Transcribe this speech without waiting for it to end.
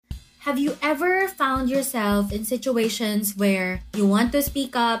Have you ever found yourself in situations where you want to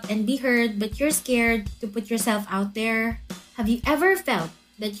speak up and be heard but you're scared to put yourself out there? Have you ever felt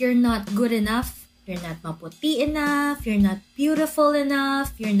that you're not good enough? You're not maputi enough, you're not beautiful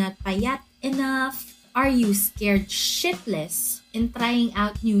enough, you're not payat enough? Are you scared shitless in trying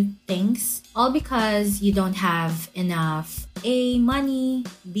out new things? All because you don't have enough A, money,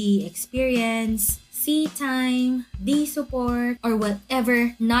 B, experience, C, time, D, support, or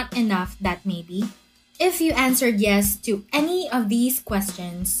whatever not enough that may be? If you answered yes to any of these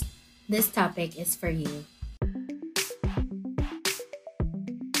questions, this topic is for you.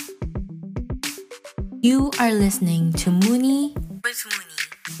 You are listening to Mooney with Mooney.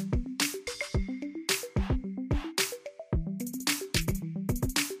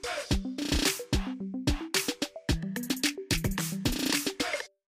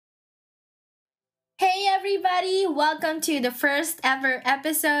 Hey everybody! Welcome to the first ever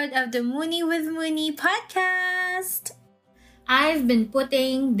episode of the Mooney with Mooney podcast! I've been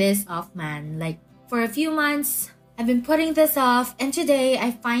putting this off, man. Like, for a few months, I've been putting this off, and today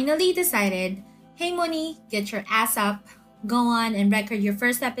I finally decided, hey Mooney, get your ass up, go on and record your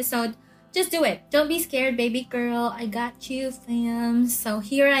first episode. Just do it. Don't be scared, baby girl. I got you, fam. So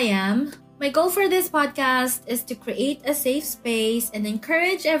here I am. My goal for this podcast is to create a safe space and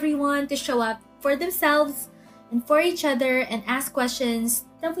encourage everyone to show up for themselves and for each other and ask questions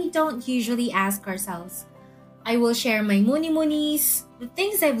that we don't usually ask ourselves. I will share my Moonies, the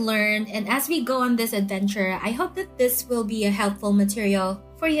things I've learned, and as we go on this adventure, I hope that this will be a helpful material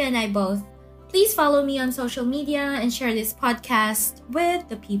for you and I both. Please follow me on social media and share this podcast with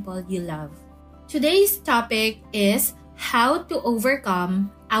the people you love. Today's topic is how to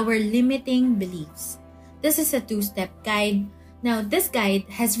overcome our limiting beliefs. This is a 2-step guide. Now, this guide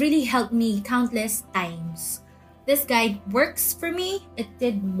has really helped me countless times. This guide works for me. It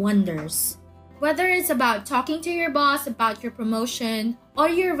did wonders. Whether it's about talking to your boss about your promotion or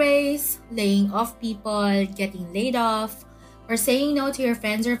your raise, laying off people, getting laid off, or saying no to your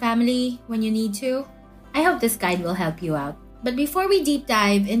friends or family when you need to, I hope this guide will help you out. But before we deep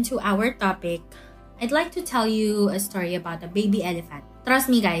dive into our topic, I'd like to tell you a story about a baby elephant. Trust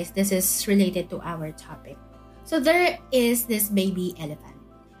me guys, this is related to our topic. So there is this baby elephant,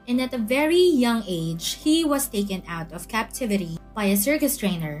 and at a very young age, he was taken out of captivity by a circus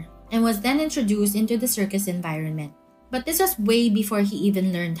trainer and was then introduced into the circus environment. But this was way before he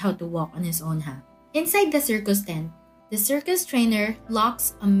even learned how to walk on his own. Inside the circus tent, the circus trainer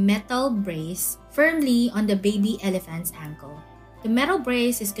locks a metal brace firmly on the baby elephant's ankle. The metal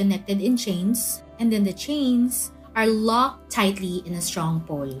brace is connected in chains, and then the chains are locked tightly in a strong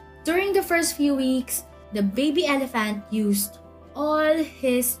pole. During the first few weeks, the baby elephant used all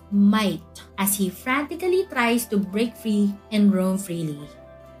his might as he frantically tries to break free and roam freely.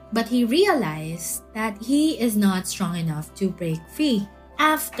 But he realized that he is not strong enough to break free.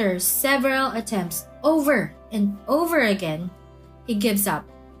 After several attempts over and over again, he gives up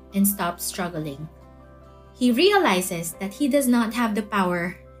and stops struggling. He realizes that he does not have the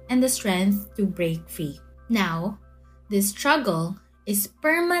power and the strength to break free. Now, this struggle is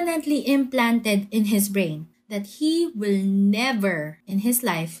permanently implanted in his brain that he will never in his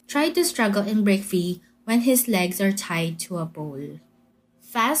life try to struggle and break free when his legs are tied to a pole.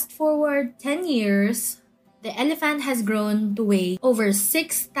 Fast forward 10 years, the elephant has grown to weigh over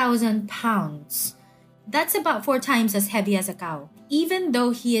 6,000 pounds. That's about 4 times as heavy as a cow. Even though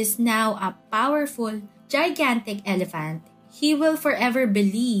he is now a powerful, gigantic elephant, he will forever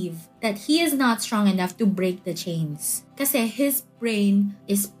believe that he is not strong enough to break the chains. Kasi his brain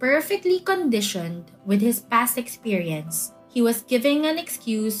is perfectly conditioned with his past experience. He was giving an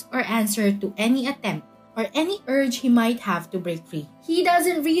excuse or answer to any attempt or any urge he might have to break free. He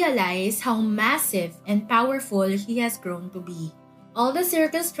doesn't realize how massive and powerful he has grown to be. All the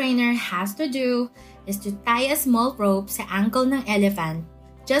circus trainer has to do is to tie a small rope sa ankle ng elephant,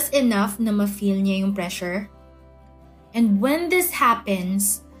 just enough na ma-feel niya yung pressure. And when this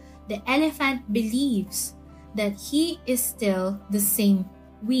happens, the elephant believes that he is still the same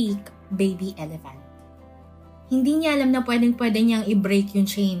weak baby elephant. Hindi niya alam na pwedeng-pwede niyang i-break yung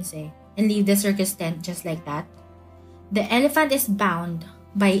chains and leave the circus tent just like that. The elephant is bound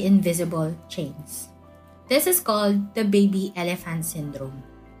by invisible chains. This is called the baby elephant syndrome.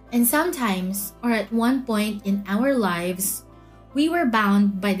 And sometimes, or at one point in our lives, we were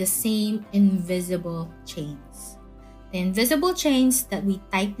bound by the same invisible chains. The invisible chains that we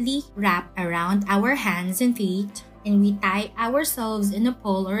tightly wrap around our hands and feet, and we tie ourselves in a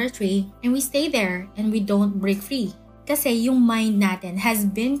pole or a tree, and we stay there and we don't break free. Kasi yung mind natin has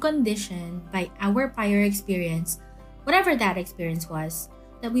been conditioned by our prior experience, whatever that experience was,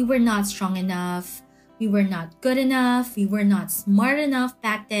 that we were not strong enough, we were not good enough, we were not smart enough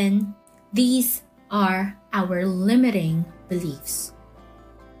back then. These are our limiting beliefs.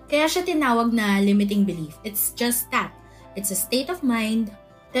 Kaya siya tinawag na limiting belief. It's just that. It's a state of mind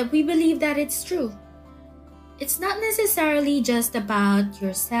that we believe that it's true. It's not necessarily just about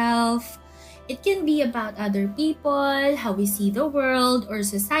yourself. It can be about other people, how we see the world or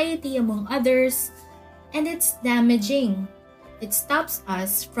society among others. And it's damaging. It stops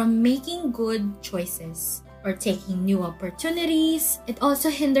us from making good choices or taking new opportunities. It also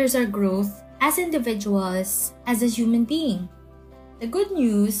hinders our growth as individuals, as a human being. The good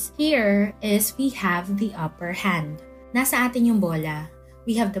news here is we have the upper hand. Nasa atin yung bola.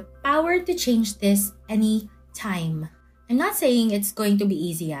 We have the power to change this any time. I'm not saying it's going to be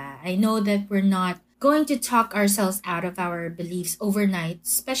easy. I know that we're not going to talk ourselves out of our beliefs overnight,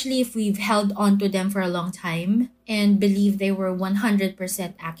 especially if we've held on to them for a long time and believe they were 100%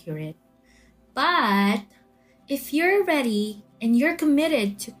 accurate. But if you're ready and you're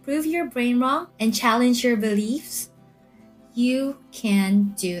committed to prove your brain wrong and challenge your beliefs, you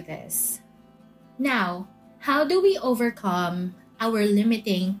can do this. Now, how do we overcome our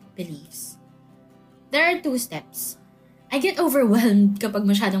limiting beliefs? There are 2 steps. I get overwhelmed kapag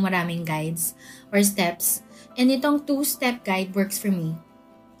masyadong maraming guides or steps, and itong 2-step guide works for me.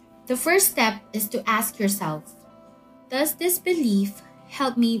 The first step is to ask yourself, does this belief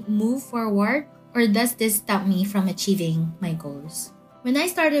help me move forward, or does this stop me from achieving my goals? When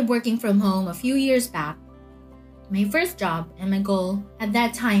I started working from home a few years back, my first job and my goal at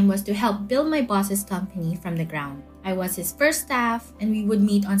that time was to help build my boss's company from the ground. I was his first staff and we would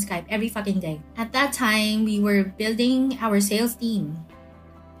meet on Skype every fucking day. At that time, we were building our sales team.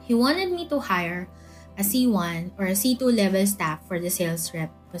 He wanted me to hire a C1 or a C2 level staff for the sales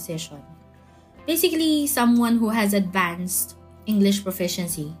rep position. Basically, someone who has advanced English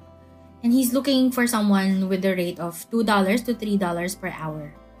proficiency. And he's looking for someone with a rate of $2 to $3 per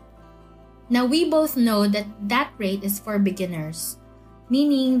hour. Now, we both know that that rate is for beginners,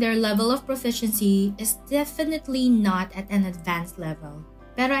 meaning their level of proficiency is definitely not at an advanced level.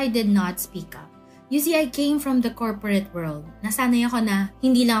 Pero I did not speak up. You see, I came from the corporate world. Nasanay ako na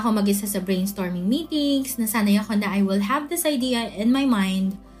hindi lang ako mag-isa sa brainstorming meetings. Nasanay ako na I will have this idea in my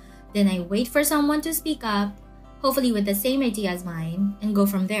mind. Then I wait for someone to speak up, hopefully with the same idea as mine, and go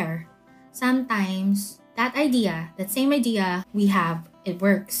from there. Sometimes, that same idea we have, it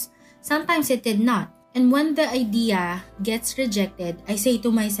works. Sometimes it did not. And when the idea gets rejected, I say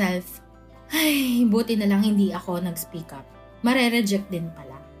to myself, ay, buti na lang hindi ako nag-speak up. Mare-reject din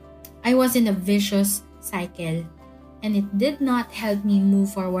pala. I was in a vicious cycle and it did not help me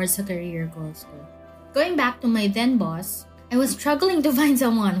move forward sa career goals ko. Going back to my then boss, I was struggling to find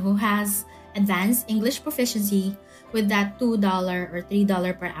someone who has advanced English proficiency with that $2 or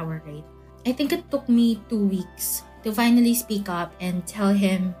 $3 per hour rate. I think it took me 2 weeks to finally speak up and tell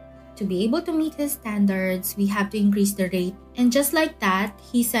him to be able to meet his standards, we have to increase the rate. And just like that,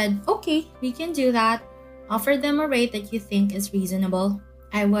 he said, okay, we can do that. Offer them a rate that you think is reasonable.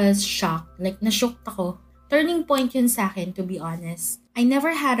 I was shocked, like na-shocked ako. Turning point yun sa akin, to be honest. I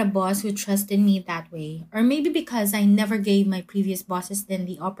never had a boss who trusted me that way. Or maybe because I never gave my previous bosses then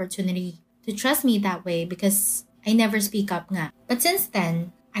the opportunity to trust me that way because I never speak up nga. But since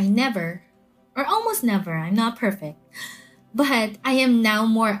then, I never, or almost never, I'm not perfect, but I am now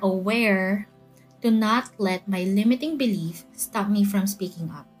more aware to not let my limiting belief stop me from speaking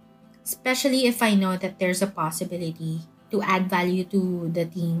up. Especially if I know that there's a possibility to add value to the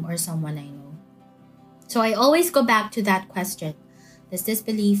team or someone I know. So I always go back to that question. Does this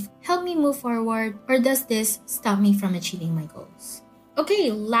belief help me move forward, or does this stop me from achieving my goals?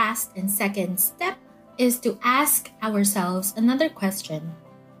 Okay, last and second step is to ask ourselves another question.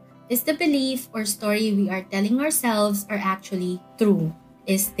 Is the belief or story we are telling ourselves are actually true?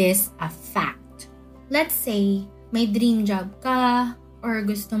 Is this a fact? Let's say may dream job ka or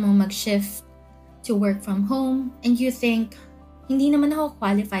gusto mong mag-shift to work from home and you think, hindi naman ako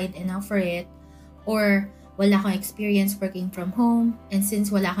qualified enough for it, or wala akong experience working from home, and since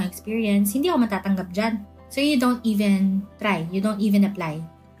wala akong experience, hindi ako matatanggap dyan. So you don't even try, you don't even apply.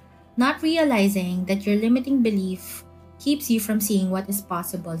 Not realizing that your limiting belief keeps you from seeing what is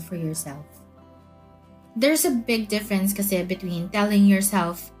possible for yourself. There's a big difference kasi between telling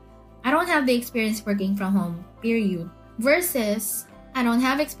yourself, I don't have the experience working from home, period, versus I don't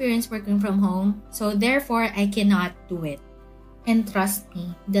have experience working from home, so therefore I cannot do it. And trust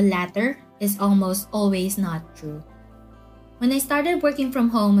me, the latter is almost always not true. When I started working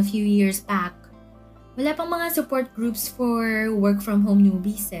from home a few years back, wala pang mga support groups for work from home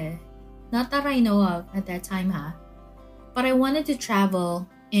newbies eh. Not that I know of at that time ha. But I wanted to travel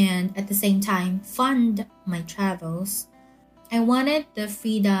and at the same time fund my travels, I wanted the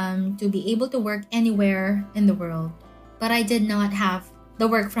freedom to be able to work anywhere in the world, but I did not have the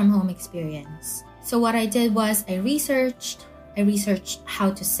work from home experience. So what I did was I researched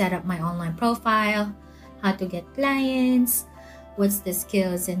how to set up my online profile, how to get clients, what's the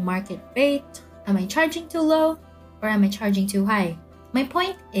skills and market rate, am I charging too low or am I charging too high? My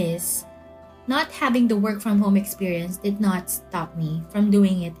point is, not having the work from home experience did not stop me from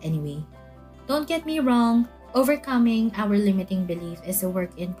doing it anyway. Don't get me wrong, overcoming our limiting belief is a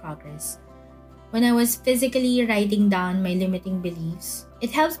work in progress. When I was physically writing down my limiting beliefs,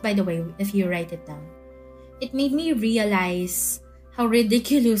 it helps, by the way, if you write it down. It made me realize how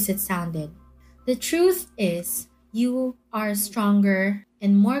ridiculous it sounded. The truth is, you are stronger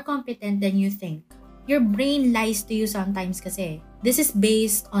and more competent than you think. Your brain lies to you sometimes kasi. This is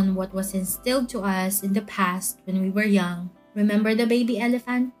based on what was instilled to us in the past when we were young. Remember the baby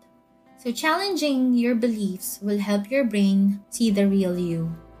elephant? So challenging your beliefs will help your brain see the real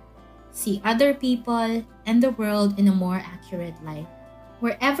you. See other people and the world in a more accurate light.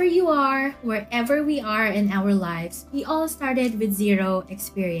 Wherever you are, wherever we are in our lives, we all started with zero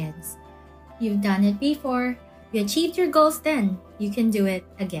experience. You've done it before. You achieved your goals then. You can do it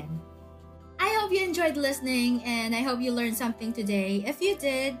again. I hope you enjoyed listening and I hope you learned something today. If you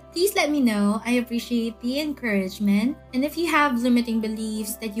did, please let me know. I appreciate the encouragement. And if you have limiting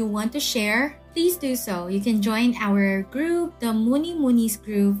beliefs that you want to share, please do so. You can join our group, the Mooney Moonies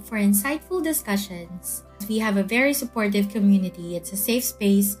group, for insightful discussions. We have a very supportive community. It's a safe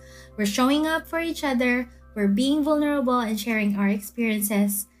space. We're showing up for each other. We're being vulnerable and sharing our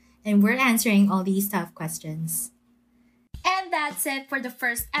experiences. And we're answering all these tough questions. And that's it for the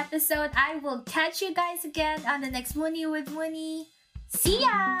first episode. I will catch you guys again on the next Mooney with Mooney. See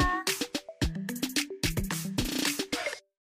ya!